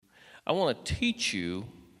I want to teach you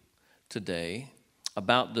today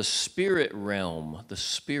about the spirit realm,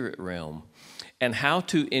 and how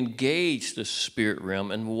to engage the spirit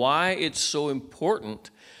realm and why it's so important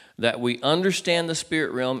that we understand the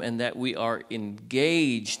spirit realm and that we are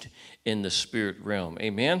engaged in the spirit realm.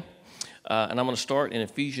 Amen? And I'm going to start in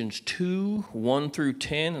Ephesians 2, 1 through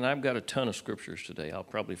 10, and I've got a ton of scriptures today. I'll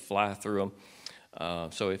probably fly through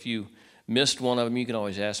them. So if you missed one of them, you can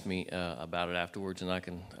always ask me about it afterwards, and I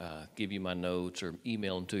can give you my notes or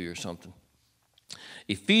email them to you or something.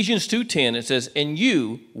 Ephesians 2:10, it says, "And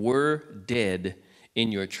you were dead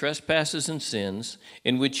in your trespasses and sins,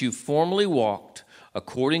 in which you formerly walked,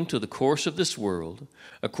 according to the course of this world,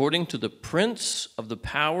 according to the prince of the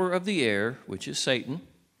power of the air," which is Satan,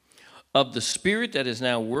 "of the spirit that is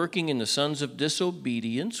now working in the sons of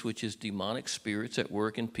disobedience," which is demonic spirits at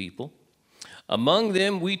work in people. "Among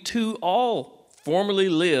them we too all formerly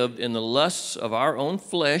lived in the lusts of our own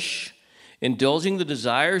flesh, indulging the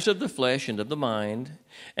desires of the flesh and of the mind,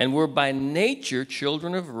 and were by nature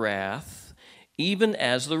children of wrath, even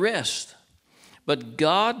as the rest. But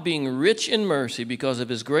God, being rich in mercy, because of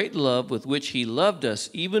his great love with which he loved us,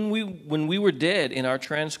 even when we were dead in our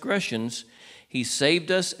transgressions, he saved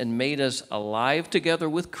us and made us alive together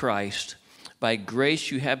with Christ. By grace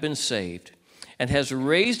you have been saved, and has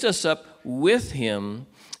raised us up with him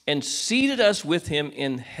and seated us with him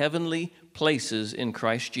in heavenly places in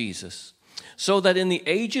Christ Jesus, so that in the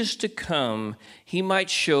ages to come he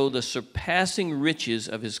might show the surpassing riches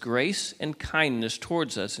of his grace and kindness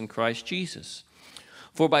towards us in Christ Jesus.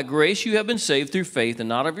 For by grace you have been saved through faith, and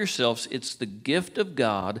not of yourselves. It's the gift of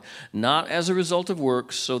God, not as a result of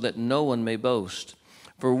works, so that no one may boast.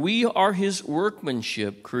 For we are his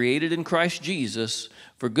workmanship, created in Christ Jesus,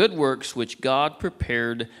 for good works which God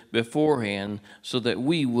prepared beforehand, so that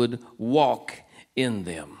we would walk in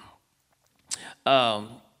them."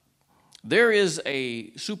 There is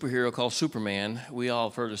a superhero called Superman. We all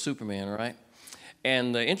have heard of Superman, right?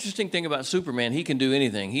 And the interesting thing about Superman, he can do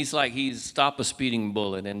anything. He's stop a speeding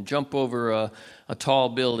bullet and jump over a tall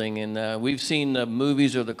building. And we've seen the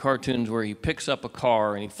movies or the cartoons where he picks up a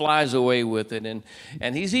car and he flies away with it.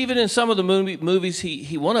 And he's even in some of the movies,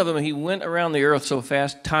 one of them, he went around the earth so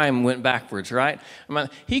fast, time went backwards, right?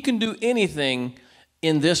 He can do anything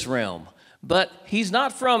in this realm. But he's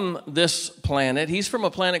not from this planet. He's from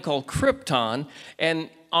a planet called Krypton.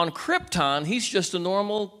 And on Krypton, he's just a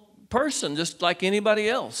normal person, just like anybody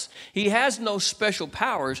else. He has no special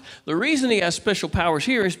powers. The reason he has special powers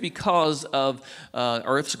here is because of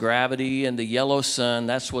Earth's gravity and the yellow sun.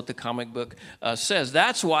 That's what the comic book says.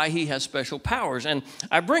 That's why he has special powers. And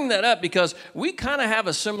I bring that up because we kind of have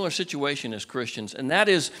a similar situation as Christians, and that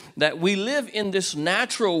is that we live in this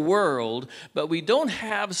natural world, but we don't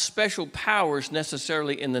have special powers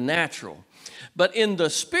necessarily in the natural. But in the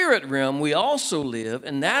spirit realm, we also live,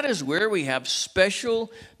 and that is where we have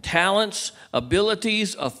special talents,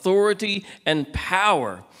 abilities, authority, and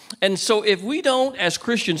power. And so if we don't, as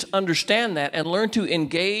Christians, understand that and learn to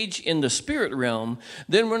engage in the spirit realm,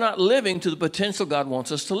 then we're not living to the potential God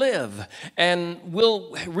wants us to live. And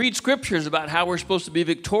we'll read scriptures about how we're supposed to be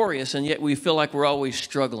victorious, and yet we feel like we're always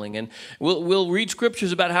struggling. And we'll read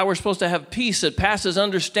scriptures about how we're supposed to have peace that passes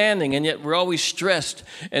understanding, and yet we're always stressed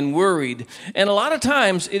and worried. And a lot of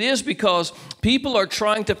times it is because people are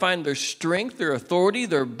trying to find their strength, their authority,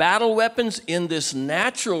 their battle weapons in this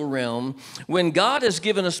natural realm, when God has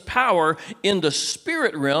given us power in the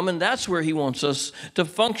spirit realm, and that's where he wants us to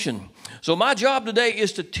function. So my job today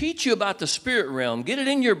is to teach you about the spirit realm, get it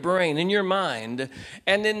in your brain, in your mind,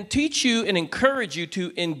 and then teach you and encourage you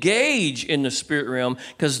to engage in the spirit realm,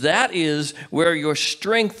 because that is where your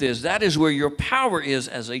strength is. That is where your power is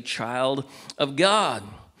as a child of God.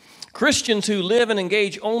 Christians who live and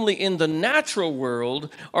engage only in the natural world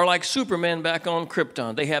are like Superman back on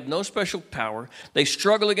Krypton. They have no special power. They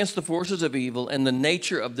struggle against the forces of evil and the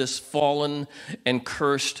nature of this fallen and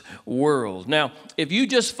cursed world. Now, if you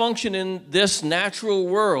just function in this natural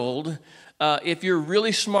world, if you're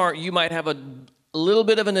really smart, you might have a little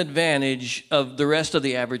bit of an advantage of the rest of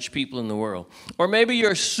the average people in the world. Or maybe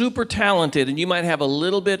you're super talented and you might have a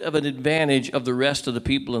little bit of an advantage of the rest of the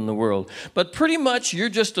people in the world. But pretty much you're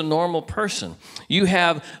just a normal person. You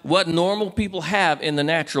have what normal people have in the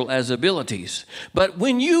natural as abilities. But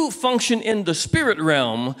when you function in the spirit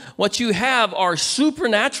realm, what you have are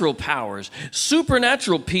supernatural powers,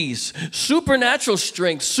 supernatural peace, supernatural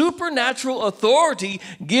strength, supernatural authority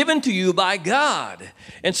given to you by God.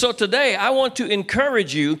 And so today I want to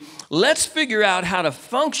encourage you, let's figure out how to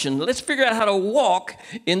function. Let's figure out how to walk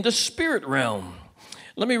in the spirit realm.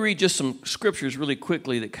 Let me read just some scriptures really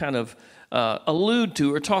quickly that kind of allude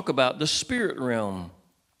to or talk about the spirit realm.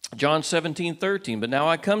 John 17:13, but now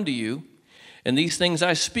I come to you, and these things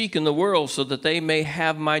I speak in the world so that they may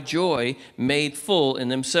have my joy made full in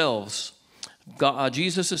themselves.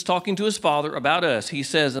 Jesus is talking to his Father about us. He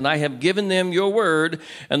says, and I have given them your word,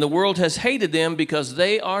 and the world has hated them because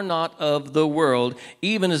they are not of the world,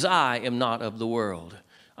 even as I am not of the world.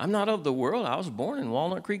 I'm not of the world. I was born in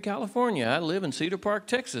Walnut Creek, California. I live in Cedar Park,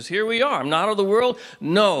 Texas. Here we are. I'm not of the world.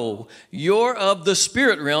 No, you're of the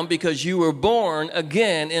spirit realm because you were born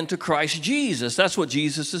again into Christ Jesus. That's what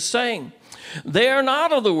Jesus is saying. They are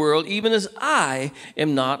not of the world, even as I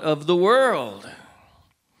am not of the world.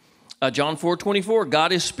 John 4:24,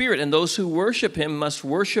 God is spirit, and those who worship him must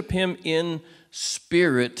worship him in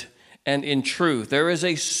spirit and in truth. There is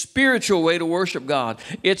a spiritual way to worship God.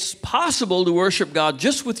 It's possible to worship God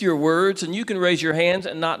just with your words, and you can raise your hands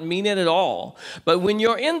and not mean it at all. But when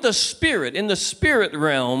you're in the spirit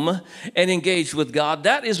realm and engaged with God,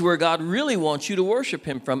 that is where God really wants you to worship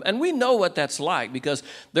him from. And we know what that's like, because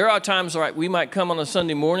there are times, all right, we might come on a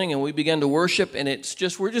Sunday morning and we begin to worship, and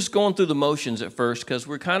we're just going through the motions at first because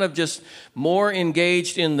we're kind of just more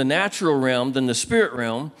engaged in the natural realm than the spirit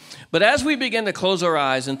realm. But as we begin to close our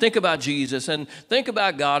eyes and think about Jesus and think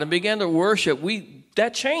about God and begin to worship,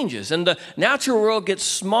 that changes. And the natural world gets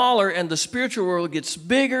smaller and the spiritual world gets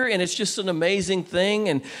bigger, and it's just an amazing thing.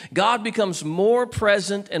 And God becomes more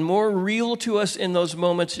present and more real to us in those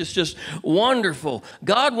moments. It's just wonderful.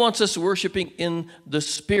 God wants us worshiping in the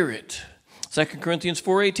Spirit. 2 Corinthians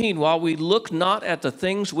 4:18, while we look not at the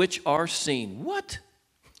things which are seen. What?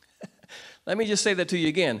 Let me just say that to you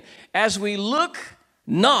again. As we look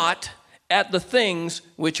not at the things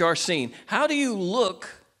which are seen. How do you look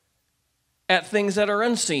at things that are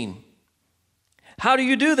unseen? How do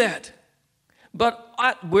you do that? But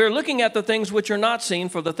we're looking at the things which are not seen,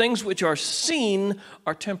 for the things which are seen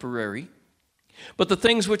are temporary, but the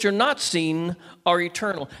things which are not seen are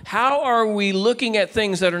eternal. How are we looking at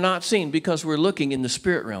things that are not seen? Because we're looking in the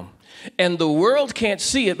spirit realm. And the world can't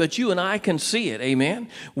see it, but you and I can see it. Amen?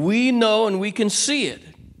 We know and we can see it.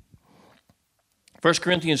 1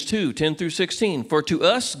 Corinthians 2:10-16, for to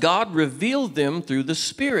us God revealed them through the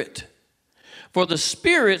Spirit. For the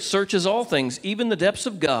Spirit searches all things, even the depths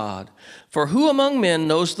of God. For who among men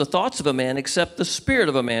knows the thoughts of a man except the spirit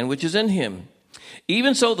of a man which is in him?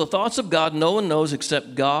 Even so, the thoughts of God no one knows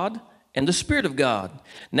except God and the Spirit of God.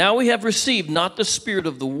 Now we have received not the spirit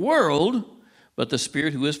of the world, but the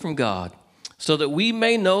Spirit who is from God, so that we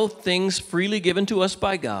may know things freely given to us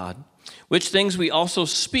by God, which things we also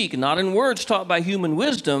speak, not in words taught by human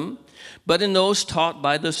wisdom, but in those taught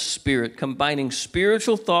by the Spirit, combining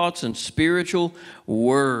spiritual thoughts and spiritual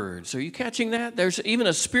words. Are you catching that? There's even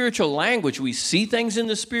a spiritual language. We see things in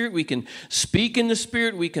the Spirit. We can speak in the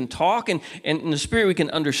Spirit. We can talk and in the Spirit. We can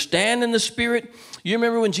understand in the Spirit. You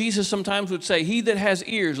remember when Jesus sometimes would say, he that has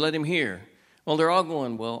ears, let him hear. Well, they're all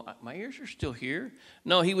going, well, my ears are still here.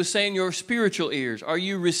 No, he was saying your spiritual ears. Are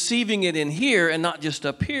you receiving it in here and not just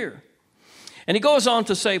up here? And he goes on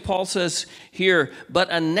to say, Paul says here,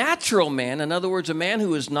 but a natural man, in other words, a man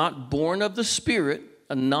who is not born of the Spirit,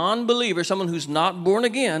 a non-believer, someone who's not born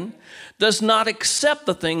again, does not accept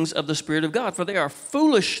the things of the Spirit of God, for they are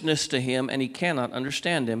foolishness to him, and he cannot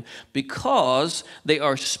understand them, because they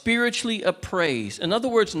are spiritually appraised. In other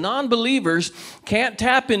words, non-believers can't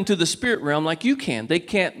tap into the spirit realm like you can. They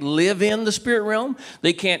can't live in the spirit realm.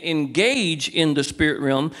 They can't engage in the spirit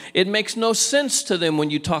realm. It makes no sense to them when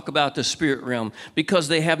you talk about the spirit realm, because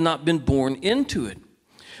they have not been born into it.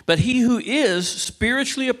 But he who is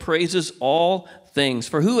spiritually appraises all things.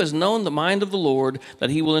 For who has known the mind of the Lord that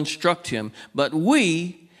he will instruct him? But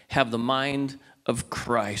we have the mind of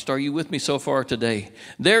Christ. Are you with me so far today?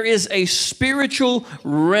 There is a spiritual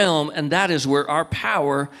realm, and that is where our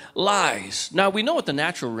power lies. Now, we know what the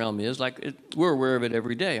natural realm is. We're aware of it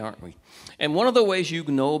every day, aren't we? And one of the ways you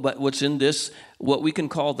know about what's in this, what we can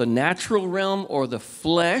call the natural realm or the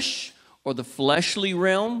flesh or the fleshly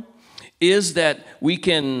realm, is that we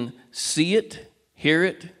can see it, hear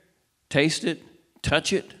it, taste it,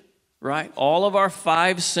 touch it, right? All of our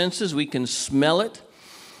five senses, we can smell it.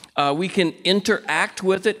 We can interact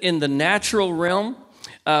with it in the natural realm.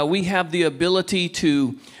 We have the ability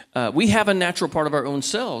to, we have a natural part of our own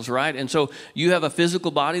selves, right? And so you have a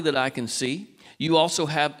physical body that I can see. You also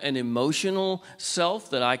have an emotional self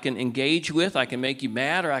that I can engage with. I can make you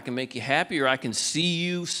mad, or I can make you happy, or I can see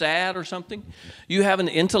you sad or something. You have an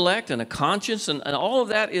intellect and a conscience, and all of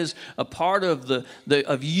that is a part of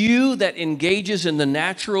of you that engages in the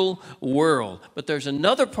natural world. But there's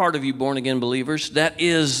another part of you, born-again believers, that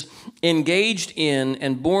is engaged in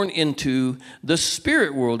and born into the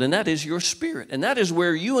spirit world, and that is your spirit. And that is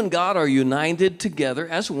where you and God are united together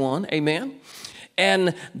as one. Amen?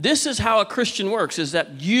 And this is how a Christian works, is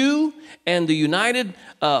that you and the united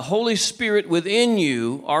Holy Spirit within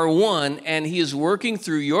you are one, and he is working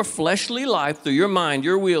through your fleshly life, through your mind,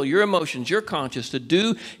 your will, your emotions, your conscience, to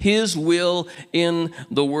do his will in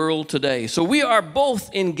the world today. So we are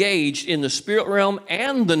both engaged in the spirit realm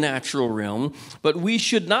and the natural realm, but we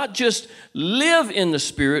should not just live in the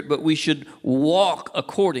Spirit, but we should walk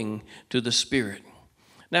according to the Spirit.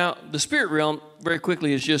 Now, the spirit realm, very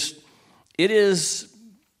quickly, is just,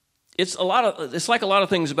 it's like a lot of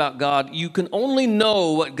things about God. You can only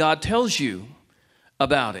know what God tells you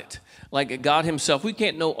about it. Like God himself, we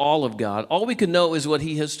can't know all of God. All we can know is what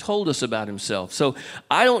he has told us about himself. So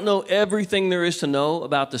I don't know everything there is to know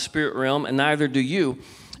about the spirit realm, and neither do you.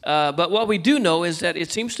 But what we do know is that it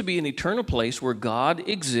seems to be an eternal place where God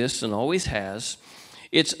exists and always has.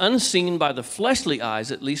 It's unseen by the fleshly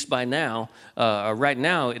eyes, at least by now. Right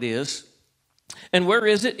now it is. And where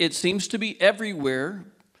is it? It seems to be everywhere.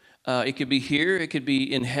 It could be here, it could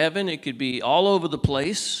be in heaven, it could be all over the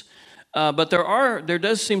place. But there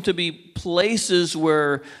does seem to be places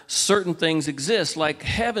where certain things exist. Like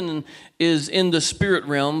heaven is in the spirit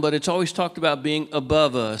realm, but it's always talked about being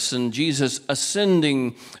above us, and Jesus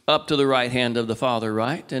ascending up to the right hand of the Father,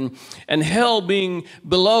 right? And hell being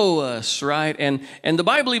below us, right? And the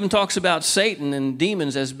Bible even talks about Satan and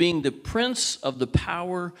demons as being the prince of the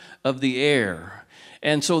power of the air.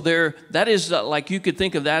 And so that is like, you could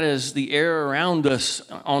think of that as the air around us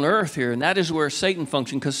on earth here. And that is where Satan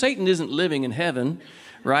functions, because Satan isn't living in heaven,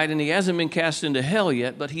 right? And he hasn't been cast into hell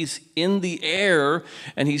yet, but he's in the air,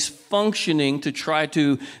 and he's functioning to try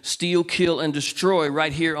to steal, kill, and destroy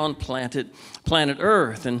right here on planet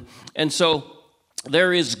earth. And so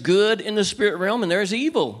there is good in the spirit realm, and there is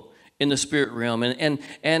evil in the spirit realm,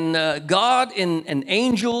 and God and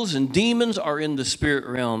angels and demons are in the spirit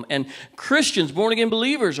realm, and Christians, born again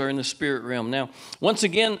believers, are in the spirit realm. Now, once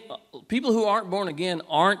again, people who aren't born again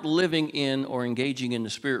aren't living in or engaging in the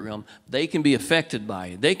spirit realm. They can be affected by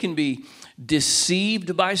it. They can be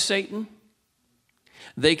deceived by Satan.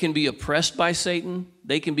 They can be oppressed by Satan.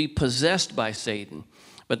 They can be possessed by Satan.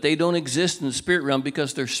 But they don't exist in the spirit realm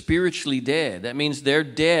because they're spiritually dead. That means they're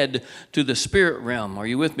dead to the spirit realm. Are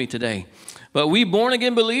you with me today? But we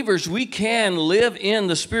born-again believers, we can live in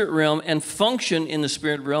the spirit realm and function in the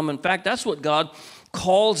spirit realm. In fact, that's what God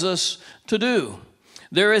calls us to do.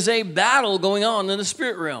 There is a battle going on in the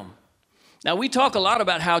spirit realm. Now, we talk a lot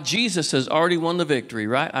about how Jesus has already won the victory,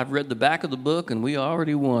 right? I've read the back of the book, and we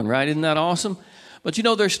already won, right? Isn't that awesome? But you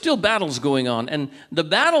know, there's still battles going on, and the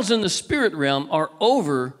battles in the spirit realm are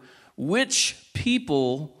over which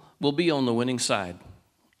people will be on the winning side.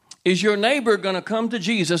 Is your neighbor going to come to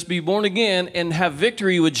Jesus, be born again, and have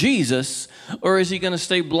victory with Jesus, or is he going to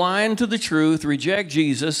stay blind to the truth, reject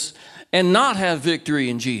Jesus, and not have victory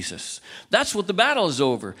in Jesus? That's what the battle is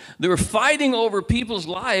over. They're fighting over people's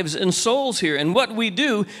lives and souls here. And what we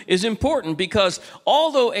do is important, because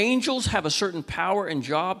although angels have a certain power and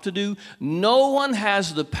job to do, no one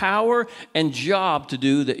has the power and job to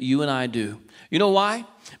do that you and I do. You know why?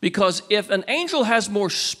 Because if an angel has more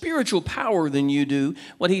spiritual power than you do,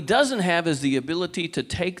 what he doesn't have is the ability to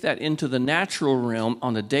take that into the natural realm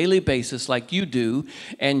on a daily basis like you do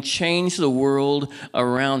and change the world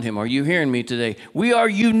around him. Are you hearing me today? We are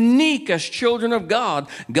unique as children of God.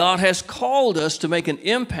 God has called us to make an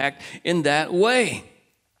impact in that way.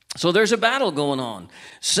 So there's a battle going on.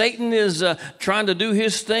 Satan is trying to do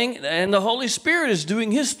his thing, and the Holy Spirit is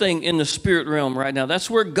doing his thing in the spirit realm right now. That's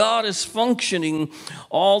where God is functioning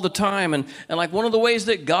all the time. And like one of the ways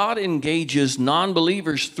that God engages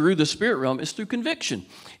non-believers through the spirit realm is through conviction.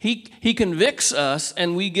 He convicts us,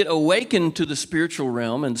 and we get awakened to the spiritual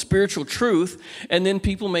realm and spiritual truth, and then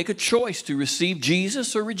people make a choice to receive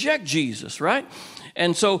Jesus or reject Jesus, right?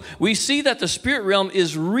 And so we see that the spirit realm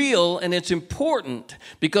is real, and it's important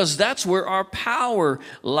because that's where our power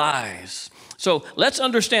lies. So let's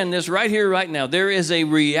understand this right here, right now. There is a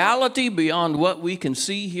reality beyond what we can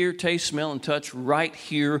see, hear, taste, smell, and touch right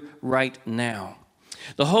here, right now.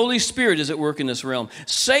 The Holy Spirit is at work in this realm.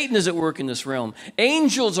 Satan is at work in this realm.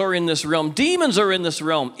 Angels are in this realm. Demons are in this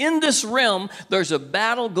realm. In this realm, there's a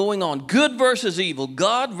battle going on. Good versus evil.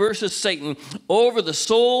 God versus Satan over the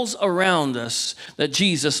souls around us that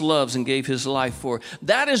Jesus loves and gave his life for.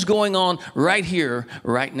 That is going on right here,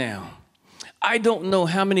 right now. I don't know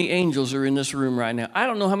how many angels are in this room right now. I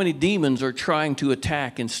don't know how many demons are trying to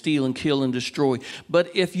attack and steal and kill and destroy.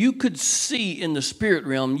 But if you could see in the spirit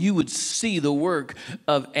realm, you would see the work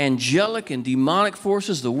of angelic and demonic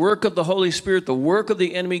forces, the work of the Holy Spirit, the work of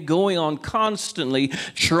the enemy going on constantly,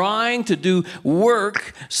 trying to do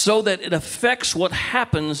work so that it affects what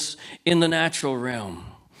happens in the natural realm.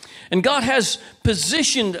 And God has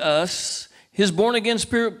positioned us, His born-again,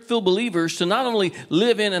 Spirit-filled believers, to not only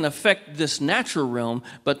live in and affect this natural realm,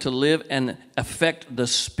 but to live and affect the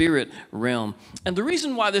spirit realm. And the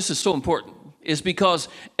reason why this is so important is because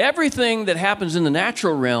everything that happens in the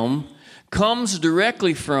natural realm comes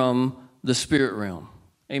directly from the spirit realm.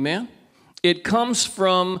 Amen? It comes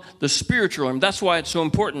from the spiritual realm. That's why it's so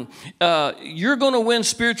important. You're going to win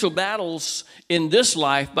spiritual battles in this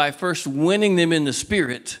life by first winning them in the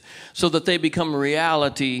spirit so that they become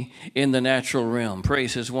reality in the natural realm.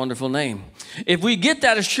 Praise His wonderful name. If we get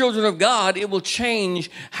that as children of God, it will change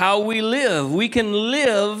how we live. We can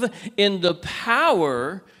live in the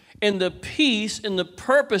power, in the peace, in the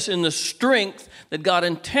purpose, in the strength that God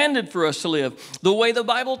intended for us to live, the way the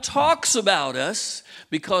Bible talks about us,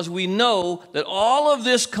 because we know that all of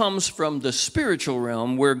this comes from the spiritual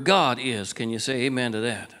realm where God is. Can you say amen to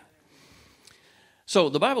that? So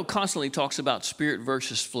the Bible constantly talks about spirit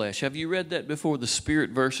versus flesh. Have you read that before? The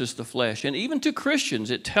spirit versus the flesh. And even to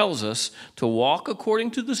Christians, it tells us to walk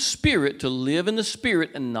according to the Spirit, to live in the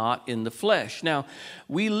Spirit and not in the flesh. Now,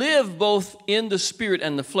 we live both in the Spirit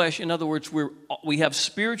and the flesh. In other words, we have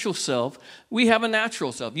spiritual self. We have a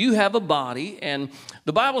natural self. You have a body, and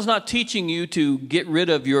the Bible's not teaching you to get rid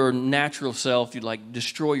of your natural self, you like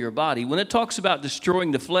destroy your body. When it talks about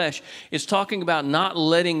destroying the flesh, it's talking about not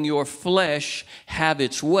letting your flesh have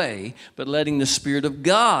its way, but letting the Spirit of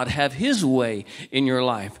God have His way in your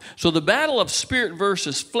life. So the battle of spirit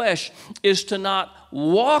versus flesh is to not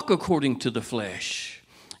walk according to the flesh.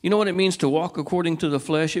 You know what it means to walk according to the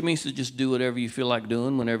flesh? It means to just do whatever you feel like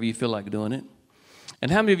doing, whenever you feel like doing it. And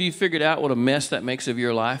how many of you figured out what a mess that makes of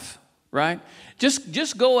your life, right?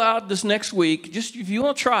 Just go out this next week. Just if you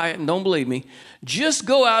want to try it, and don't believe me, just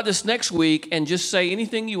go out this next week and just say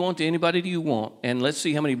anything you want to anybody you want, and let's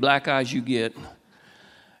see how many black eyes you get.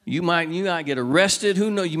 You might get arrested. Who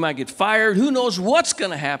knows? You might get fired. Who knows what's going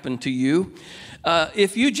to happen to you?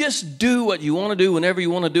 If you just do what you want to do whenever you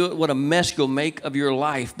want to do it, what a mess you'll make of your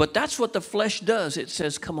life. But that's what the flesh does. It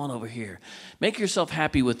says, come on over here. Make yourself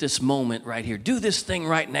happy with this moment right here. Do this thing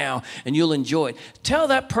right now, and you'll enjoy it. Tell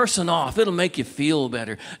that person off. It'll make you feel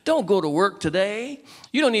better. Don't go to work today.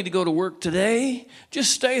 You don't need to go to work today.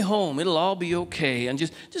 Just stay home. It'll all be okay. And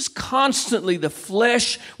just constantly the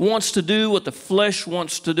flesh wants to do what the flesh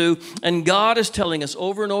wants to do. And God is telling us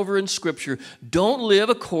over and over in Scripture, don't live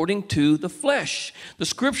according to the flesh. The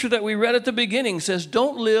Scripture that we read at the beginning says,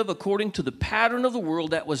 don't live according to the pattern of the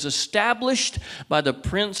world that was established by the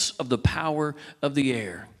prince of the power of the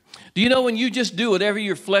air. Do you know when you just do whatever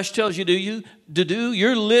your flesh tells you to do,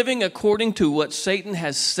 you're living according to what Satan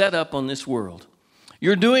has set up on this world.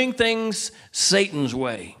 You're doing things Satan's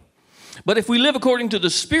way. But if we live according to the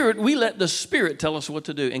Spirit, we let the Spirit tell us what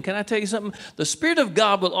to do. And can I tell you something? The Spirit of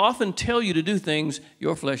God will often tell you to do things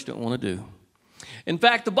your flesh don't want to do. In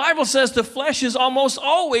fact, the Bible says the flesh is almost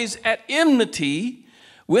always at enmity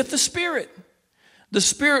with the Spirit. The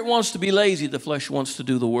Spirit wants to be lazy. The flesh wants to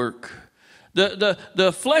do the work.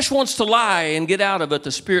 The flesh wants to lie and get out of it.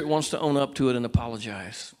 The Spirit wants to own up to it and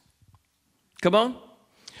apologize. Come on.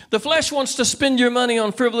 The flesh wants to spend your money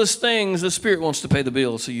on frivolous things. The Spirit wants to pay the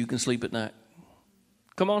bills so you can sleep at night.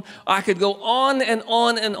 Come on. I could go on and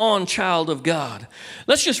on and on, child of God.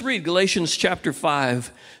 Let's just read Galatians chapter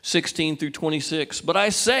 5, 16 through 26. But I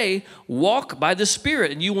say, walk by the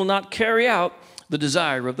Spirit, and you will not carry out the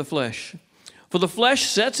desire of the flesh. For the flesh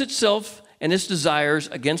sets itself and its desires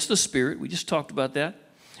against the Spirit. We just talked about that.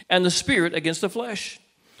 And the Spirit against the flesh.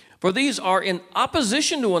 For these are in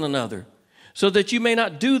opposition to one another, so that you may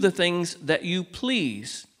not do the things that you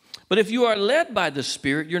please. But if you are led by the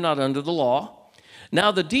Spirit, you're not under the law.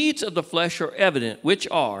 Now the deeds of the flesh are evident, which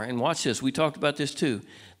are, and watch this, we talked about this too.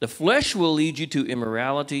 The flesh will lead you to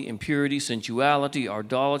immorality, impurity, sensuality,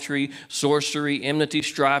 idolatry, sorcery, enmity,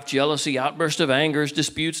 strife, jealousy, outburst of angers,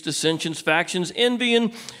 disputes, dissensions, factions,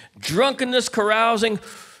 envying, drunkenness, carousing.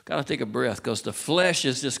 Got to take a breath because the flesh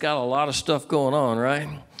has just got a lot of stuff going on, right?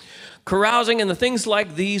 Carousing and the things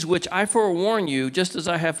like these, which I forewarn you, just as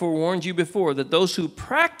I have forewarned you before, that those who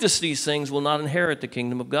practice these things will not inherit the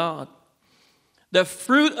kingdom of God. The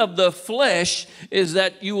fruit of the flesh is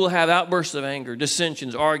that you will have outbursts of anger,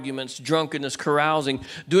 dissensions, arguments, drunkenness, carousing,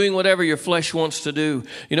 doing whatever your flesh wants to do.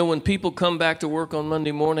 You know, when people come back to work on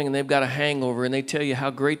Monday morning and they've got a hangover and they tell you how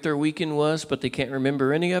great their weekend was, but they can't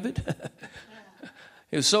remember any of it.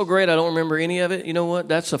 It was so great I don't remember any of it. You know what?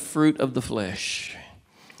 That's a fruit of the flesh.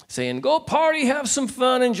 Saying, go party, have some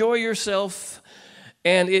fun, enjoy yourself,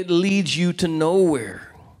 and it leads you to nowhere.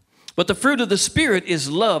 But the fruit of the Spirit is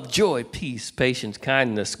love, joy, peace, patience,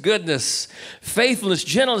 kindness, goodness, faithfulness,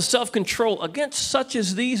 gentleness, self-control. Against such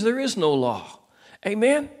as these there is no law.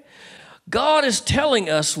 Amen? God is telling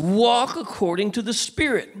us, walk according to the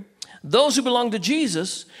Spirit. Those who belong to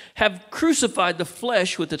Jesus have crucified the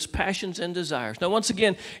flesh with its passions and desires. Now, once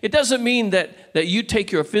again, it doesn't mean that you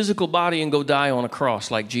take your physical body and go die on a cross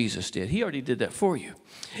like Jesus did. He already did that for you.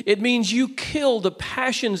 It means you kill the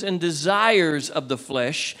passions and desires of the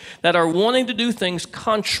flesh that are wanting to do things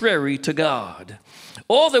contrary to God.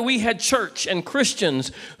 All that we had church and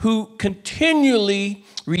Christians who continually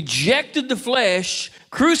rejected the flesh,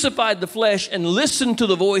 crucified the flesh, and listened to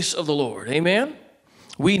the voice of the Lord. Amen?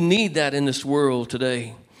 We need that in this world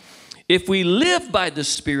today. If we live by the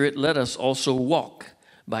Spirit, let us also walk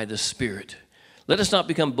by the Spirit. Let us not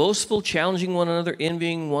become boastful, challenging one another,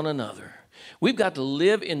 envying one another. We've got to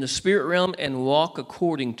live in the spirit realm and walk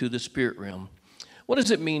according to the spirit realm. What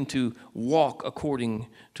does it mean to walk according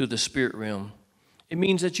to the spirit realm? It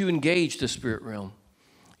means that you engage the spirit realm.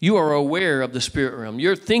 You are aware of the spirit realm.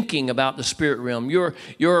 You're thinking about the spirit realm.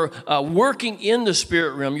 You're working in the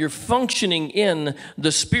spirit realm. You're functioning in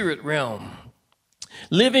the spirit realm.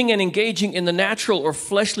 Living and engaging in the natural or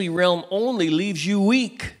fleshly realm only leaves you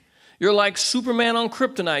weak. You're like Superman on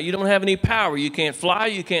kryptonite. You don't have any power. You can't fly.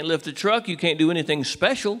 You can't lift a truck. You can't do anything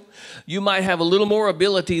special. You might have a little more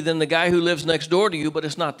ability than the guy who lives next door to you, but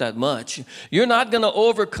it's not that much. You're not going to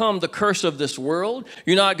overcome the curse of this world.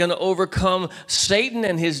 You're not going to overcome Satan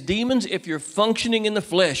and his demons if you're functioning in the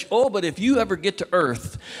flesh. Oh, but if you ever get to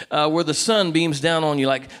earth where the sun beams down on you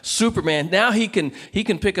like Superman, now he can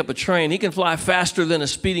pick up a train. He can fly faster than a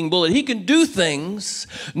speeding bullet. He can do things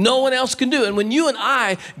no one else can do. And when you and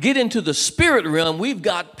I get into the spirit realm, we've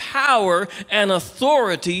got power and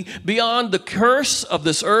authority beyond the curse of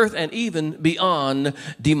this earth and even beyond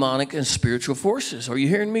demonic and spiritual forces. Are you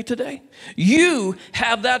hearing me today? You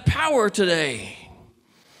have that power today.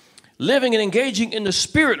 Living and engaging in the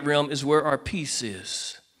spirit realm is where our peace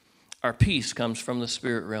is. Our peace comes from the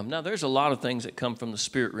spirit realm. Now, there's a lot of things that come from the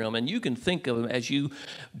spirit realm, and you can think of them as you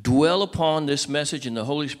dwell upon this message and the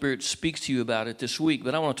Holy Spirit speaks to you about it this week.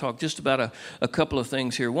 But I want to talk just about a couple of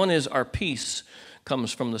things here. One is our peace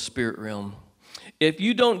comes from the spirit realm. If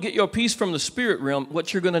you don't get your peace from the spirit realm,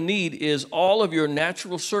 what you're going to need is all of your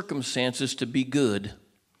natural circumstances to be good.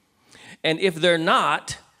 And if they're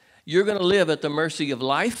not, you're going to live at the mercy of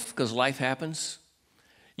life, because life happens.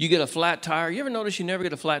 You get a flat tire. You ever notice you never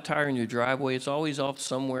get a flat tire in your driveway? It's always off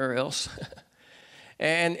somewhere else.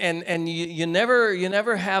 and you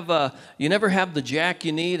never have the jack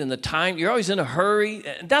you need and the time. You're always in a hurry.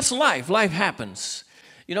 That's life. Life happens.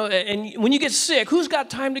 You know, and when you get sick, who's got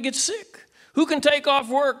time to get sick? Who can take off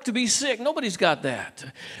work to be sick? Nobody's got that.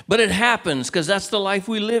 But it happens because that's the life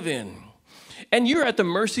we live in. And you're at the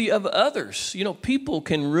mercy of others. You know, people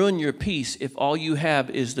can ruin your peace if all you have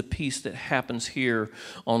is the peace that happens here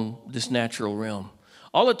on this natural realm.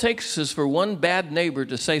 All it takes is for one bad neighbor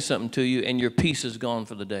to say something to you and your peace is gone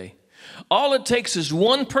for the day. All it takes is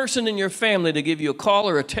one person in your family to give you a call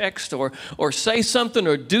or a text or say something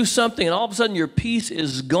or do something, and all of a sudden your peace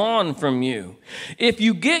is gone from you. If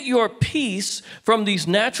you get your peace from these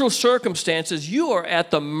natural circumstances, you are at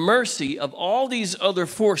the mercy of all these other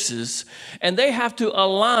forces, and they have to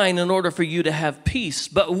align in order for you to have peace.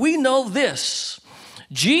 But we know this.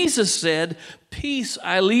 Jesus said, "Peace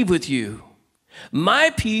I leave with you. My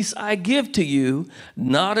peace I give to you,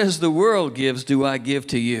 not as the world gives do I give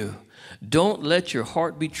to you. Don't let your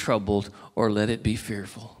heart be troubled or let it be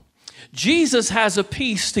fearful." Jesus has a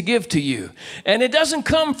peace to give to you. And it doesn't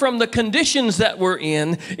come from the conditions that we're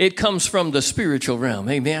in. It comes from the spiritual realm.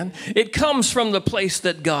 Amen. It comes from the place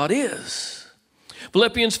that God is.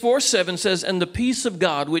 Philippians 4:7 says, "And the peace of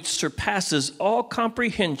God, which surpasses all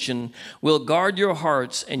comprehension, will guard your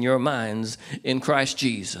hearts and your minds in Christ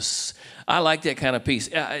Jesus." I like that kind of peace.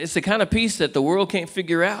 It's the kind of peace that the world can't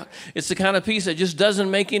figure out. It's the kind of peace that just doesn't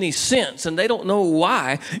make any sense, and they don't know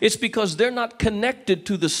why. It's because they're not connected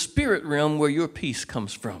to the spirit realm where your peace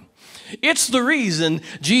comes from. It's the reason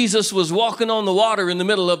Jesus was walking on the water in the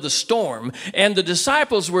middle of the storm, and the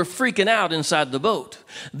disciples were freaking out inside the boat.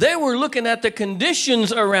 They were looking at the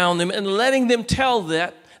conditions around them and letting them tell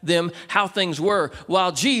them how things were,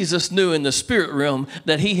 while Jesus knew in the spirit realm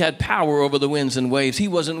that he had power over the winds and waves. He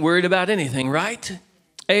wasn't worried about anything, right?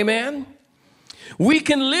 Amen? We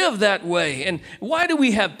can live that way. And why do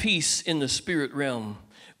we have peace in the spirit realm?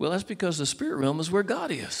 Well, that's because the spirit realm is where God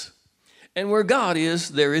is. And where God is,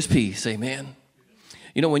 there is peace. Amen?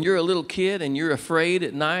 You know, when you're a little kid and you're afraid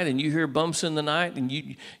at night and you hear bumps in the night and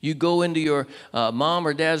you go into your mom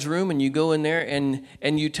or dad's room and you go in there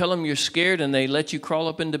and you tell them you're scared and they let you crawl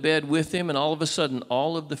up into bed with them, and all of a sudden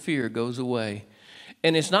all of the fear goes away.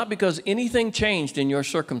 And it's not because anything changed in your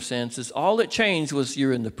circumstances. All that changed was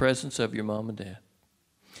you're in the presence of your mom and dad.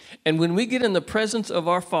 And when we get in the presence of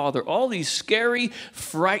our Father, all these scary,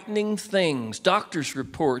 frightening things, doctor's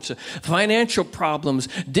reports, financial problems,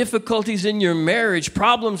 difficulties in your marriage,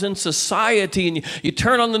 problems in society, and you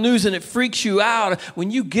turn on the news and it freaks you out.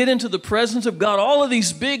 When you get into the presence of God, all of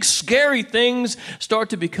these big, scary things start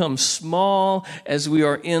to become small as we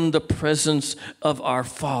are in the presence of our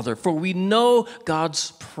Father. For we know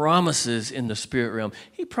God's promises in the spirit realm.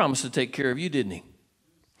 He promised to take care of you, didn't he?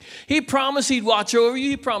 He promised he'd watch over you.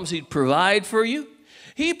 He promised he'd provide for you.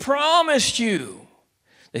 He promised you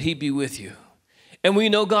that he'd be with you. And we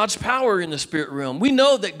know God's power in the spirit realm. We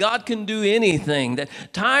know that God can do anything. That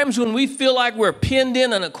times when we feel like we're pinned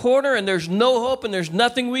in a corner and there's no hope and there's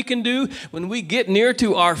nothing we can do, when we get near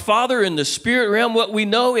to our Father in the spirit realm, what we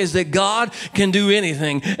know is that God can do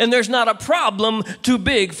anything. And there's not a problem too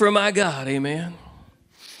big for my God. Amen.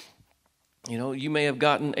 You know, you may have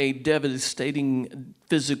gotten a devastating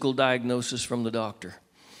physical diagnosis from the doctor.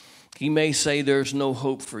 He may say there's no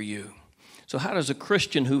hope for you. So how does a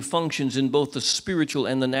Christian who functions in both the spiritual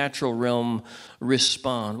and the natural realm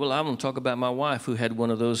respond? Well, I'm going to talk about my wife who had one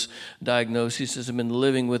of those diagnoses. I've been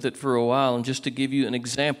living with it for a while. And just to give you an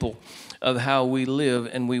example of how we live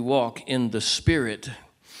and we walk in the Spirit,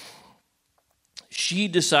 she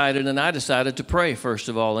decided and I decided to pray, first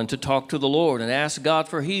of all, and to talk to the Lord and ask God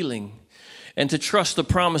for healing and to trust the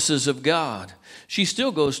promises of God. She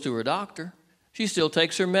still goes to her doctor. She still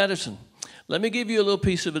takes her medicine. Let me give you a little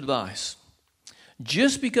piece of advice.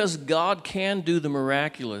 Just because God can do the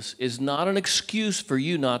miraculous is not an excuse for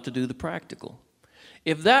you not to do the practical.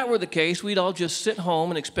 If that were the case, we'd all just sit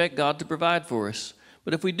home and expect God to provide for us.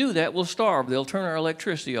 But if we do that, we'll starve. They'll turn our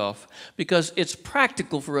electricity off because it's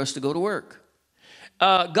practical for us to go to work.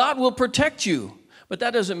 God will protect you, but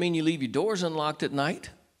that doesn't mean you leave your doors unlocked at night.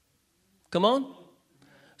 Come on.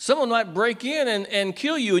 Someone might break in and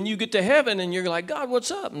kill you, and you get to heaven, and you're like, God, what's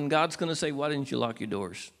up? And God's going to say, why didn't you lock your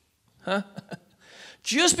doors? Huh?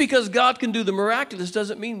 Just because God can do the miraculous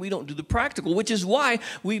doesn't mean we don't do the practical, which is why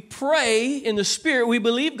we pray in the Spirit. We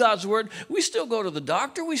believe God's word. We still go to the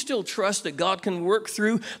doctor. We still trust that God can work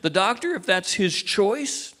through the doctor if that's his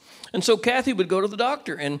choice. And so Kathy would go to the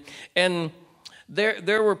doctor, and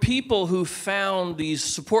there were people who found these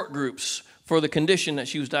support groups for the condition that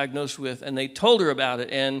she was diagnosed with, and they told her about it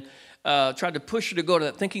and tried to push her to go to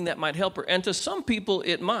that, thinking that might help her. And to some people,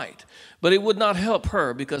 it might, but it would not help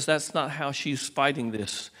her because that's not how she's fighting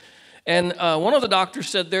this. And one of the doctors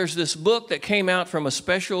said there's this book that came out from a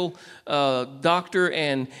special doctor,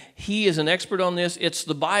 and he is an expert on this. It's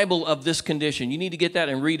the Bible of this condition. You need to get that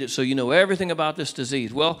and read it so you know everything about this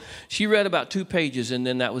disease. Well, she read about 2 pages, and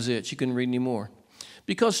then that was it. She couldn't read any more.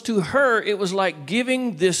 Because to her, it was like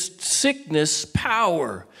giving this sickness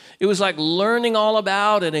power. It was like learning all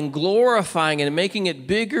about it and glorifying it and making it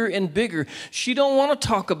bigger and bigger. She don't want to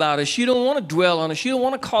talk about it. She don't want to dwell on it. She don't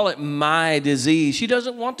want to call it my disease. She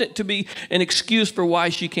doesn't want it to be an excuse for why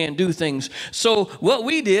she can't do things. So what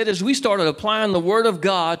we did is we started applying the Word of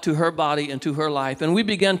God to her body and to her life. And we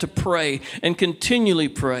began to pray and continually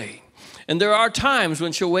pray. And there are times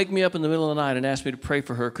when she'll wake me up in the middle of the night and ask me to pray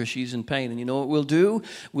for her because she's in pain. And you know what we'll do?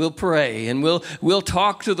 We'll pray and we'll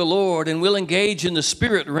talk to the Lord and we'll engage in the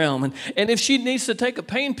spirit realm. And if she needs to take a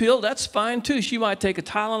pain pill, that's fine too. She might take a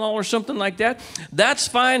Tylenol or something like that. That's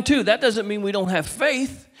fine too. That doesn't mean we don't have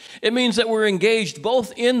faith. It means that we're engaged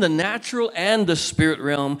both in the natural and the spirit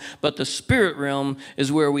realm. But the spirit realm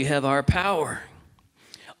is where we have our power.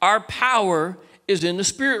 Our power is in the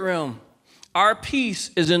spirit realm. Our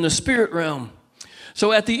peace is in the spirit realm.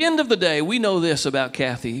 So at the end of the day, we know this about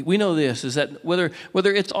Kathy. We know this, is that whether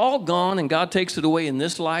it's all gone and God takes it away in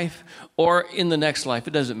this life or in the next life,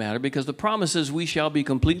 it doesn't matter, because the promise is we shall be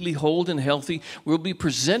completely whole and healthy. We'll be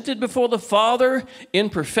presented before the Father in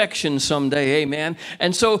perfection someday, amen?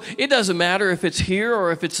 And so it doesn't matter if it's here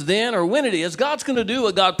or if it's then or when it is. God's going to do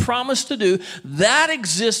what God promised to do. That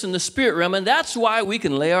exists in the spirit realm, and that's why we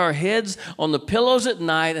can lay our heads on the pillows at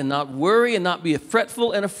night and not worry and not be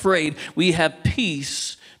fretful and afraid. We have peace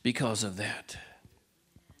because of that.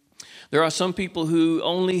 There are some people who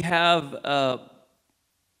only have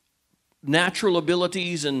natural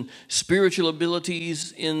abilities and spiritual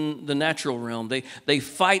abilities in the natural realm. They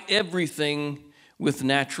fight everything with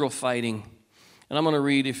natural fighting. And I'm going to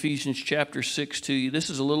read Ephesians chapter 6 to you.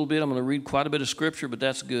 This is a little bit. I'm going to read quite a bit of scripture, but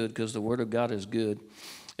that's good because the Word of God is good.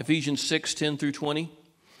 Ephesians 6, 10 through 20.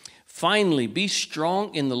 Finally, be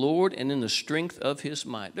strong in the Lord and in the strength of His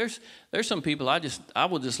might. There's some people I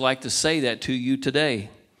would just like to say that to you today.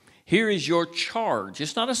 Here is your charge.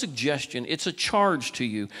 It's not a suggestion. It's a charge to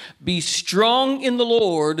you. Be strong in the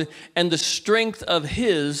Lord and the strength of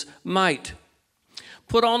His might.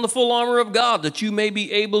 Put on the full armor of God that you may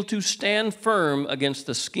be able to stand firm against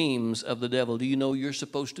the schemes of the devil. Do you know you're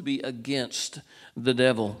supposed to be against the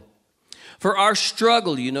devil? For our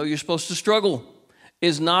struggle, you know you're supposed to struggle,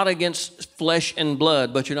 is not against flesh and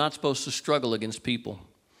blood, but you're not supposed to struggle against people.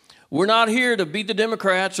 We're not here to beat the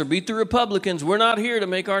Democrats or beat the Republicans. We're not here to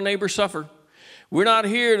make our neighbor suffer. We're not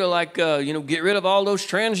here to get rid of all those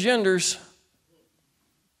transgenders.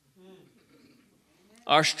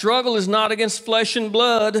 Our struggle is not against flesh and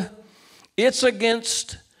blood. It's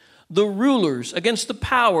against the rulers, against the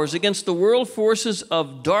powers, against the world forces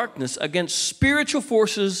of darkness, against spiritual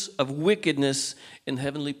forces of wickedness in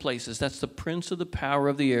heavenly places. That's the prince of the power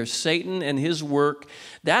of the air, Satan and his work.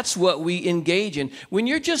 That's what we engage in. When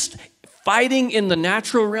you're just fighting in the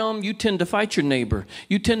natural realm, you tend to fight your neighbor.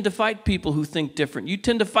 You tend to fight people who think different. You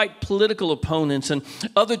tend to fight political opponents and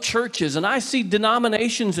other churches. And I see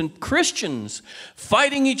denominations and Christians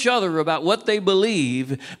fighting each other about what they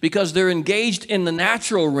believe because they're engaged in the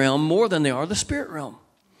natural realm more than they are the spirit realm.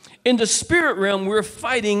 In the spirit realm, we're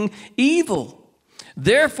fighting evil.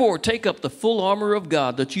 Therefore, take up the full armor of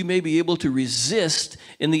God that you may be able to resist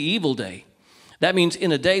in the evil day. That means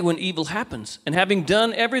in a day when evil happens. And having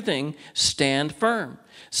done everything, stand firm.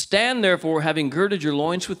 Stand therefore, having girded your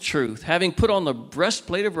loins with truth, having put on the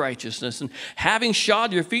breastplate of righteousness, and having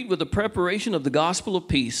shod your feet with the preparation of the gospel of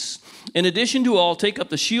peace. In addition to all, take up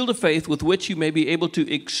the shield of faith with which you may be able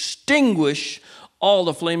to extinguish all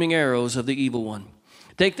the flaming arrows of the evil one.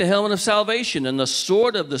 Take the helmet of salvation and the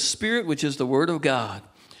sword of the Spirit, which is the word of God.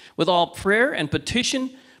 With all prayer and petition,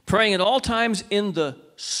 praying at all times in the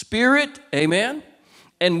Spirit, amen.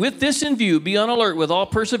 And with this in view, be on alert with all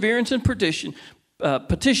perseverance and petition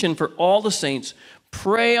for all the saints.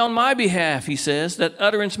 Pray on my behalf, he says, that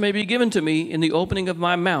utterance may be given to me in the opening of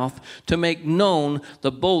my mouth to make known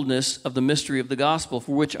the boldness of the mystery of the gospel,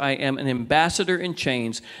 for which I am an ambassador in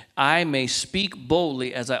chains. I may speak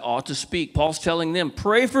boldly as I ought to speak. Paul's telling them,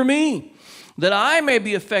 pray for me that I may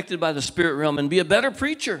be affected by the spirit realm and be a better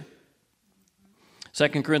preacher. 2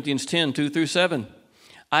 Corinthians 10, 2-7.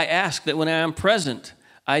 I ask that when I am present,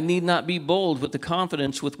 I need not be bold with the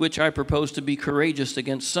confidence with which I propose to be courageous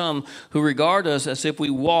against some who regard us as if we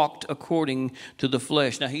walked according to the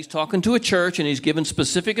flesh. Now, he's talking to a church and he's given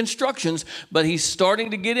specific instructions, but he's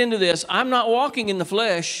starting to get into this. I'm not walking in the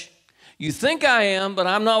flesh. You think I am, but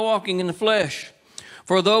I'm not walking in the flesh.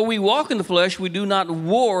 For though we walk in the flesh, we do not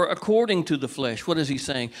war according to the flesh. What is he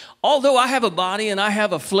saying? Although I have a body and I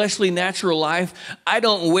have a fleshly natural life, I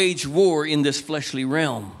don't wage war in this fleshly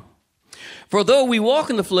realm. For though we walk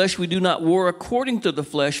in the flesh, we do not war according to the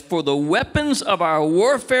flesh. For the weapons of our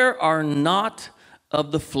warfare are not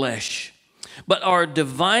of the flesh, but are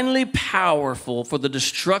divinely powerful for the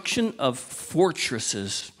destruction of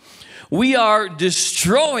fortresses. We are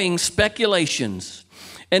destroying speculations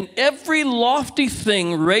and every lofty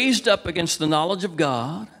thing raised up against the knowledge of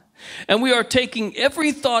God, and we are taking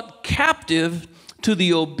every thought captive to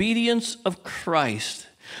the obedience of Christ.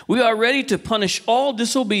 We are ready to punish all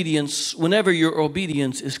disobedience whenever your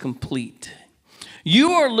obedience is complete.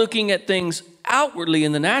 You are looking at things outwardly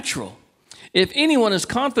in the natural. If anyone is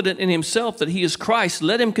confident in himself that he is Christ,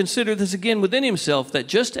 let him consider this again within himself, that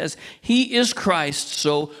just as he is Christ,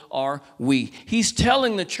 so are we. He's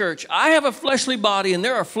telling the church, I have a fleshly body and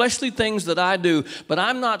there are fleshly things that I do, but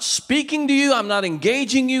I'm not speaking to you. I'm not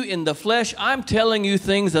engaging you in the flesh. I'm telling you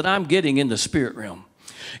things that I'm getting in the spirit realm.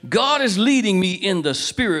 God is leading me in the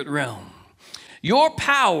spirit realm. Your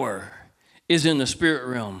power is in the spirit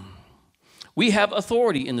realm. We have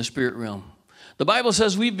authority in the spirit realm. The Bible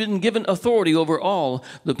says we've been given authority over all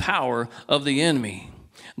the power of the enemy.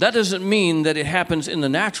 That doesn't mean that it happens in the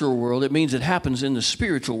natural world. It means it happens in the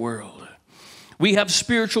spiritual world. We have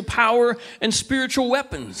spiritual power and spiritual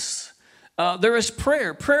weapons. There is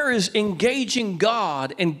prayer. Prayer is engaging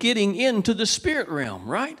God and getting into the spirit realm,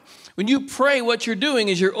 right? When you pray, what you're doing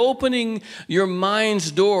is you're opening your mind's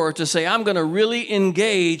door to say, I'm going to really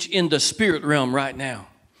engage in the spirit realm right now.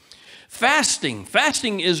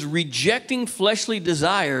 Fasting is rejecting fleshly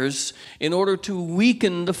desires in order to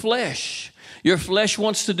weaken the flesh. Your flesh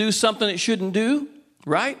wants to do something it shouldn't do,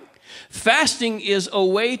 right? Fasting is a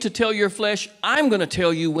way to tell your flesh, I'm going to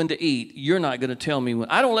tell you when to eat. You're not going to tell me when.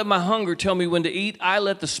 I don't let my hunger tell me when to eat. I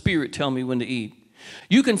let the Spirit tell me when to eat.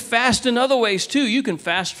 You can fast in other ways too. You can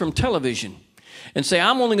fast from television. and say,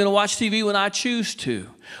 I'm only going to watch TV when I choose to.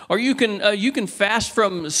 Or you can fast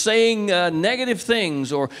from saying negative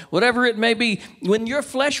things or whatever it may be. When your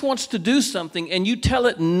flesh wants to do something and you tell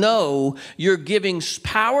it no, you're giving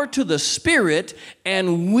power to the spirit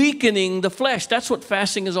and weakening the flesh. That's what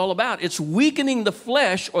fasting is all about. It's weakening the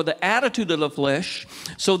flesh or the attitude of the flesh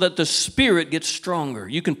so that the spirit gets stronger.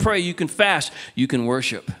 You can pray, you can fast, you can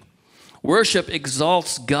worship. Worship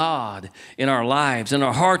exalts God in our lives, in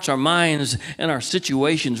our hearts, our minds, and our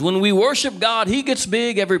situations. When we worship God, He gets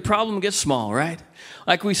big, every problem gets small, right?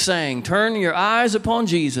 Like we sang, turn your eyes upon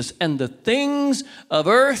Jesus, and the things of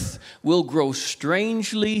earth will grow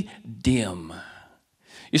strangely dim.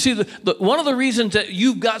 You see, one of the reasons that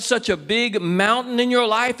you've got such a big mountain in your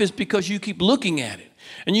life is because you keep looking at it.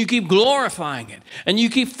 And you keep glorifying it. And you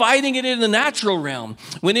keep fighting it in the natural realm.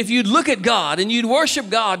 When if you'd look at God and you'd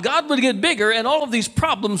worship God, God would get bigger and all of these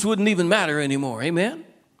problems wouldn't even matter anymore. Amen?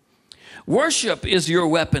 Worship is your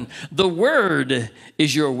weapon. The Word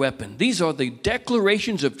is your weapon. These are the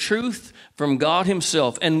declarations of truth from God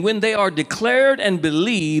Himself. And when they are declared and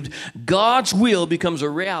believed, God's will becomes a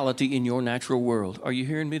reality in your natural world. Are you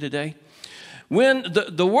hearing me today? When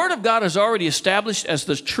the Word of God is already established as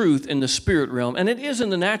the truth in the spirit realm, and it is in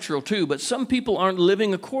the natural too, but some people aren't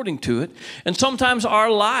living according to it, and sometimes our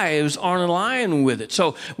lives aren't aligned with it.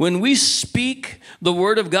 So when we speak the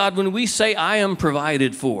Word of God, when we say, I am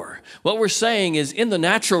provided for, what we're saying is in the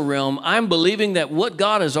natural realm, I'm believing that what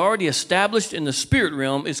God has already established in the spirit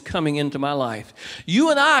realm is coming into my life. You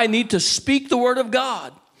and I need to speak the Word of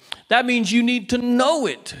God. That means you need to know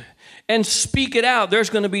it and speak it out. There's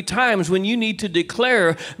going to be times when you need to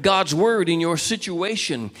declare God's word in your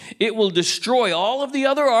situation. It will destroy all of the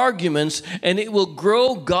other arguments, and it will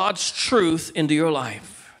grow God's truth into your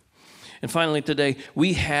life. And finally today,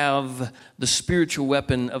 we have the spiritual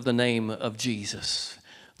weapon of the name of Jesus.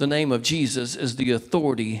 The name of Jesus is the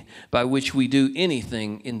authority by which we do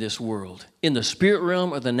anything in this world, in the spirit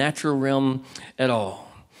realm or the natural realm at all.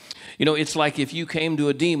 You know, it's like if you came to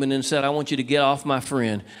a demon and said, I want you to get off my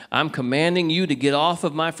friend. I'm commanding you to get off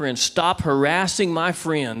of my friend. Stop harassing my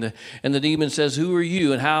friend. And the demon says, who are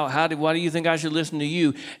you? And why do you think I should listen to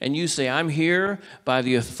you? And you say, I'm here by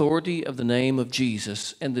the authority of the name of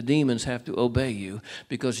Jesus. And the demons have to obey you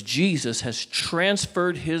because Jesus has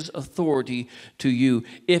transferred His authority to you.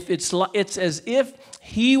 It's as if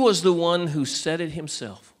He was the one who said it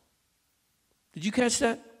Himself. Did you catch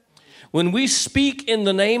that? When we speak in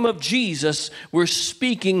the name of Jesus, we're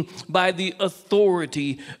speaking by the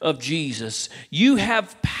authority of Jesus. You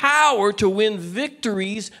have power to win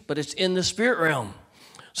victories, but it's in the spirit realm.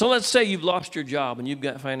 So let's say you've lost your job and you've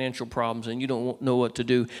got financial problems and you don't know what to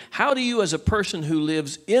do. How do you, as a person who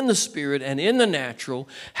lives in the spirit and in the natural,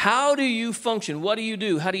 how do you function? What do you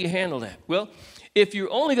do? How do you handle that? Well, if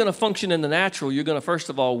you're only going to function in the natural, you're going to first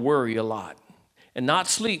of all worry a lot and not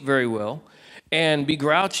sleep very well, and be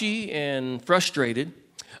grouchy and frustrated.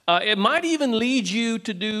 It might even lead you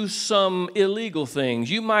to do some illegal things.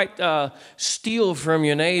 You might steal from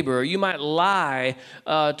your neighbor. Or you might lie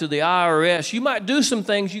to the IRS. You might do some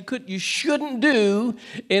things you shouldn't do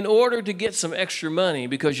in order to get some extra money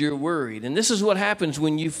because you're worried. And this is what happens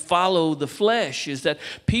when you follow the flesh, is that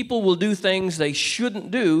people will do things they shouldn't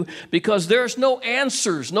do because there's no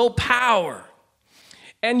answers, no power.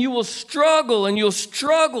 And you will struggle and you'll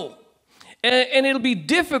struggle. And it'll be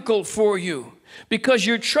difficult for you because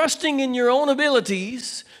you're trusting in your own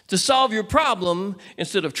abilities to solve your problem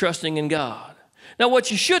instead of trusting in God. Now,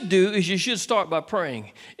 what you should do is you should start by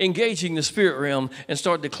praying, engaging the spirit realm, and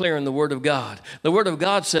start declaring the Word of God. The Word of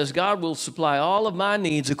God says, God will supply all of my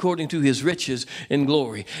needs according to His riches in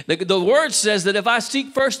glory. The Word says that if I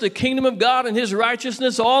seek first the kingdom of God and His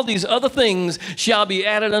righteousness, all these other things shall be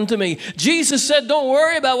added unto me. Jesus said, don't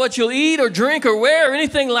worry about what you'll eat or drink or wear or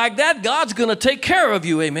anything like that. God's going to take care of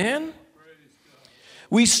you. Amen.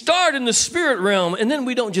 We start in the spirit realm, and then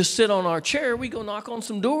we don't just sit on our chair. We go knock on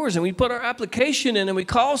some doors, and we put our application in, and we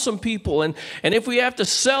call some people. And if we have to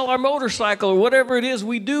sell our motorcycle or whatever it is,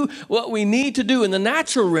 we do what we need to do in the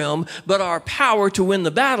natural realm, but our power to win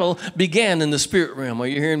the battle began in the spirit realm. Are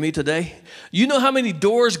you hearing me today? You know how many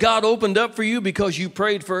doors God opened up for you because you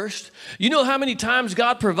prayed first? You know how many times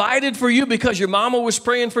God provided for you because your mama was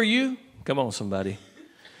praying for you? Come on, somebody.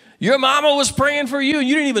 Your mama was praying for you and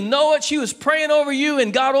you didn't even know it. She was praying over you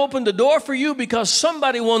and God opened the door for you because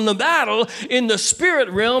somebody won the battle in the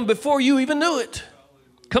spirit realm before you even knew it.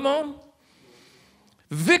 Come on.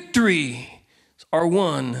 Victories are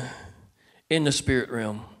won in the spirit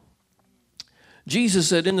realm. Jesus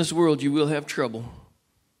said, in this world you will have trouble.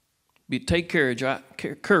 Take courage.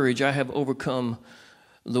 I have overcome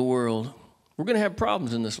the world. We're going to have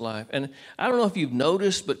problems in this life. And I don't know if you've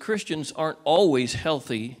noticed, but Christians aren't always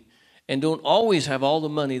healthy and don't always have all the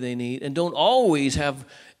money they need and don't always have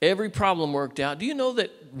every problem worked out. Do you know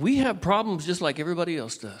that we have problems just like everybody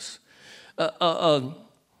else does? A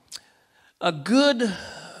good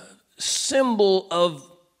symbol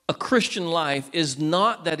of a Christian life is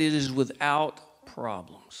not that it is without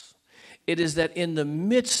problems. It is that in the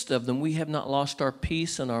midst of them, we have not lost our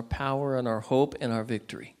peace and our power and our hope and our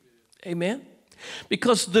victory. Amen?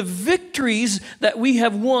 Because the victories that we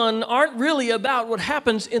have won aren't really about what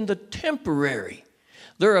happens in the temporary.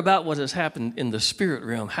 They're about what has happened in the spirit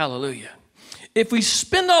realm. Hallelujah. If we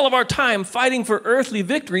spend all of our time fighting for earthly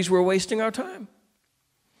victories, we're wasting our time.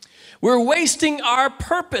 We're wasting our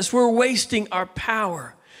purpose. We're wasting our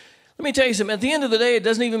power. Let me tell you something. At the end of the day, it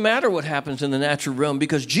doesn't even matter what happens in the natural realm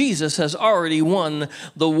because Jesus has already won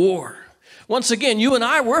the war. Once again, you and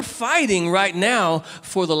I, we're fighting right now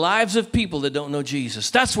for the lives of people that don't know Jesus.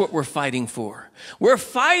 That's what we're fighting for. We're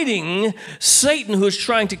fighting Satan, who is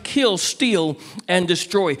trying to kill, steal, and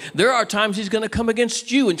destroy. There are times he's going to come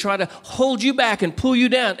against you and try to hold you back and pull you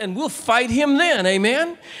down, and we'll fight him then,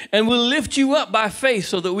 amen? And we'll lift you up by faith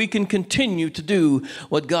so that we can continue to do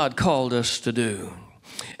what God called us to do.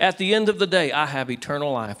 At the end of the day, I have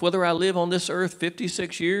eternal life. Whether I live on this earth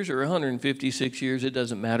 56 years or 156 years, it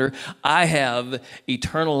doesn't matter. I have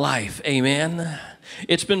eternal life. Amen.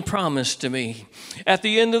 It's been promised to me. At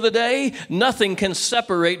the end of the day, nothing can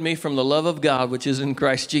separate me from the love of God, which is in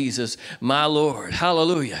Christ Jesus, my Lord.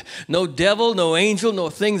 Hallelujah. No devil, no angel, no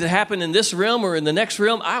things that happen in this realm or in the next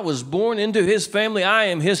realm. I was born into his family. I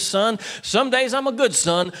am his son. Some days I'm a good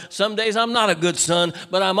son. Some days I'm not a good son,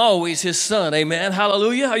 but I'm always his son. Amen.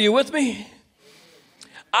 Hallelujah. Are you with me?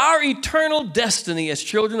 Our eternal destiny as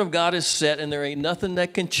children of God is set, and there ain't nothing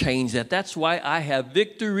that can change that. That's why I have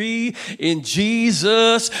victory in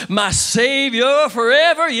Jesus, my Savior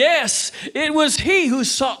forever. Yes, it was he who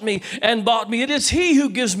sought me and bought me. It is he who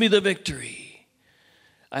gives me the victory.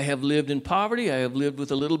 I have lived in poverty. I have lived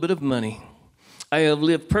with a little bit of money. I have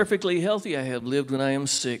lived perfectly healthy. I have lived when I am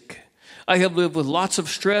sick. I have lived with lots of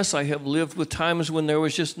stress. I have lived with times when there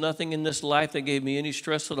was just nothing in this life that gave me any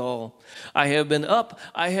stress at all. I have been up.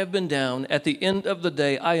 I have been down. At the end of the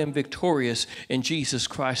day, I am victorious in Jesus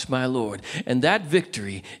Christ, my Lord. And that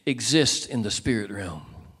victory exists in the spirit realm.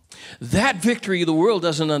 That victory the world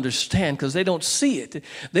doesn't understand because they don't see it.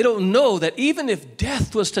 They don't know that even if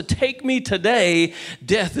death was to take me today,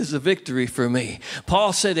 death is a victory for me.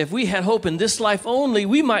 Paul said if we had hope in this life only,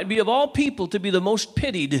 we might be of all people to be the most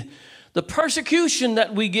pitied. The persecution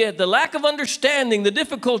that we get, the lack of understanding, the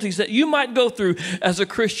difficulties that you might go through as a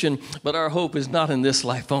Christian. But our hope is not in this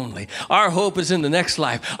life only. Our hope is in the next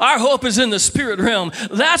life. Our hope is in the spirit realm.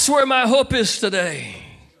 That's where my hope is today.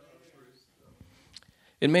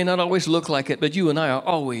 It may not always look like it, but you and I are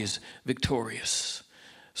always victorious.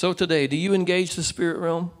 So today, do you engage the spirit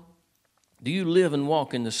realm? Do you live and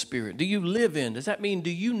walk in the spirit? Do you live in? Does that mean,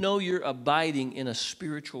 do you know you're abiding in a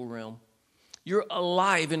spiritual realm? You're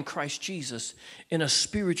alive in Christ Jesus in a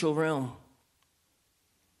spiritual realm.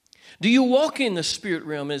 Do you walk in the spirit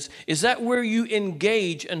realm? Is that where you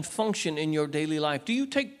engage and function in your daily life? Do you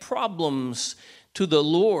take problems to the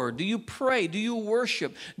Lord? Do you pray? Do you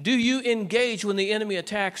worship? Do you engage when the enemy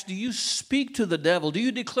attacks? Do you speak to the devil? Do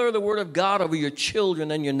you declare the word of God over your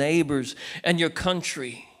children and your neighbors and your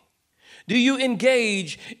country? Do you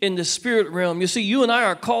engage in the spirit realm? You see, you and I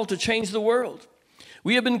are called to change the world.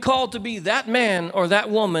 We have been called to be that man or that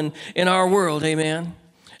woman in our world, amen?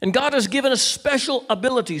 And God has given us special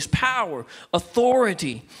abilities, power,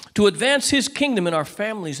 authority to advance his kingdom in our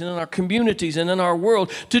families and in our communities and in our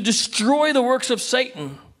world, to destroy the works of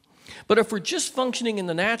Satan. But if we're just functioning in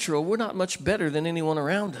the natural, we're not much better than anyone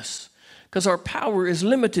around us because our power is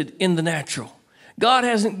limited in the natural. God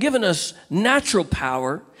hasn't given us natural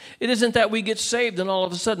power. It isn't that we get saved and all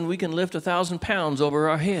of a sudden we can lift 1,000 pounds over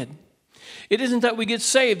our head. It isn't that we get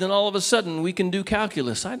saved and all of a sudden we can do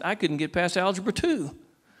calculus. I couldn't get past algebra 2.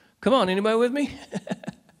 Come on, anybody with me?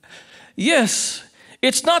 Yes,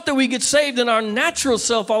 it's not that we get saved and our natural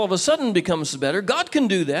self all of a sudden becomes better. God can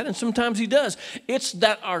do that, and sometimes he does. It's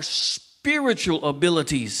that our spiritual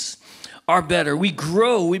abilities are better. We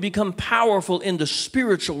grow, we become powerful in the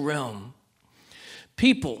spiritual realm.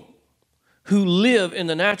 People who live in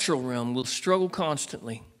the natural realm will struggle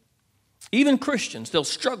constantly. Even Christians, they'll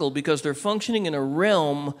struggle because they're functioning in a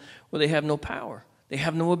realm where they have no power. They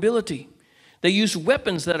have no ability. They use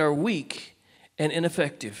weapons that are weak and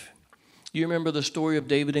ineffective. You remember the story of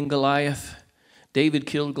David and Goliath? David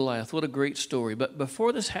killed Goliath. What a great story. But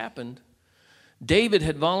before this happened, David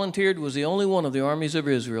had volunteered, was the only one of the armies of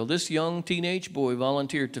Israel. This young teenage boy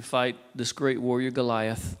volunteered to fight this great warrior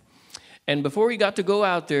Goliath. And before he got to go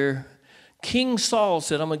out there, King Saul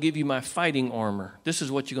said, I'm going to give you my fighting armor. This is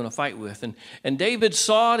what you're going to fight with. And David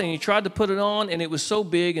saw it, and he tried to put it on, and it was so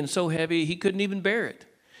big and so heavy, he couldn't even bear it.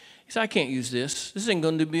 He said, I can't use this. This ain't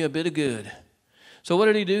going to do me a bit of good. So what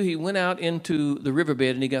did he do? He went out into the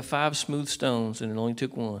riverbed, and he got 5 smooth stones, and it only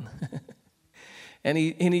took one. and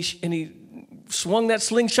he swung that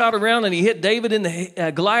slingshot around, and he hit David in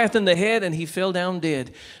the Goliath in the head, and he fell down dead.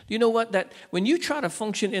 Do you know what? That when you try to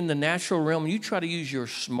function in the natural realm, you try to use your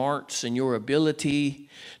smarts and your ability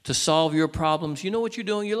to solve your problems. You know what you're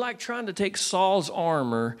doing? You're like trying to take Saul's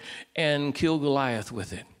armor and kill Goliath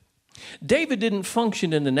with it. David didn't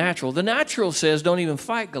function in the natural. The natural says don't even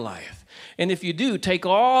fight Goliath. And if you do, take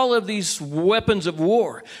all of these weapons of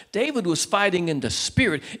war. David was fighting in the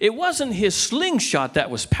spirit. It wasn't his slingshot that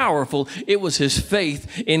was powerful. It was his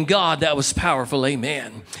faith in God that was powerful.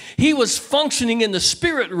 Amen. He was functioning in the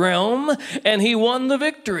spirit realm, and he won the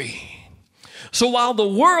victory. So while the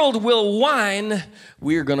world will whine,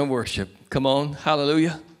 we're going to worship. Come on.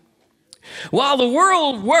 Hallelujah. While the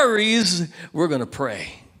world worries, we're going to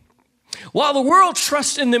pray. While the world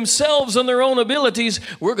trusts in themselves and their own abilities,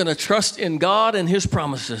 we're going to trust in God and His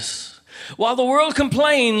promises. While the world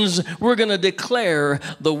complains, we're going to declare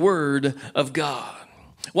the word of God.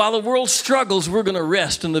 While the world struggles, we're going to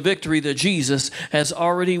rest in the victory that Jesus has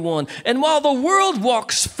already won. And while the world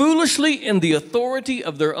walks foolishly in the authority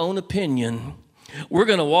of their own opinion, we're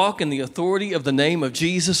going to walk in the authority of the name of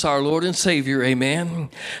Jesus, our Lord and Savior. Amen.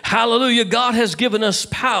 Hallelujah. God has given us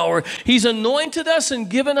power. He's anointed us and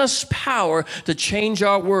given us power to change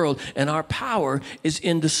our world. And our power is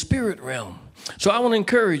in the spirit realm. So I want to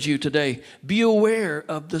encourage you today, be aware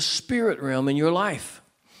of the spirit realm in your life.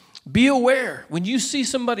 Be aware when you see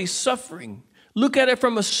somebody suffering, look at it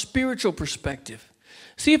from a spiritual perspective.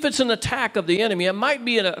 See if it's an attack of the enemy. It might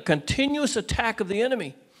be a continuous attack of the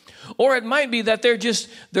enemy. Or it might be that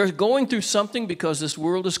they're going through something because this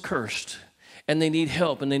world is cursed and they need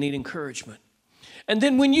help and they need encouragement. And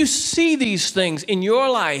then when you see these things in your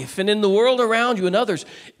life and in the world around you and others,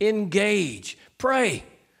 engage, pray,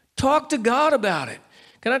 talk to God about it.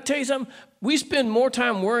 Can I tell you something? We spend more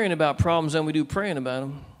time worrying about problems than we do praying about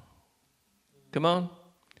them. Come on.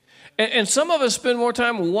 And some of us spend more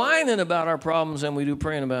time whining about our problems than we do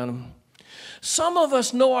praying about them. Some of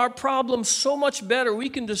us know our problems so much better. We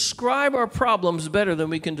can describe our problems better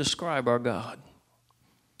than we can describe our God.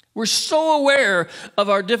 We're so aware of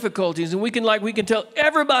our difficulties, and we can tell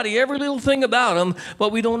everybody every little thing about them,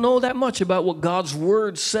 but we don't know that much about what God's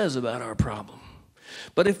word says about our problem.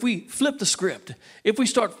 But if we flip the script, if we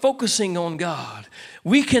start focusing on God,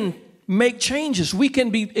 we can make changes. We can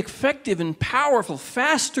be effective and powerful,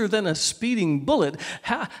 faster than a speeding bullet.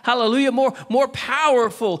 Hallelujah. More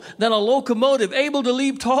powerful than a locomotive, able to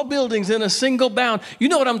leap tall buildings in a single bound. You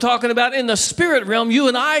know what I'm talking about. In the spirit realm, you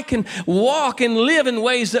and I can walk and live in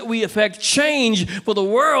ways that we affect change for the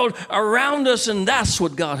world around us. And that's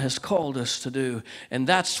what God has called us to do. And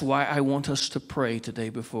that's why I want us to pray today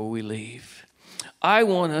before we leave. I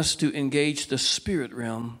want us to engage the spirit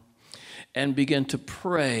realm and begin to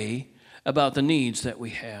pray about the needs that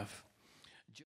we have.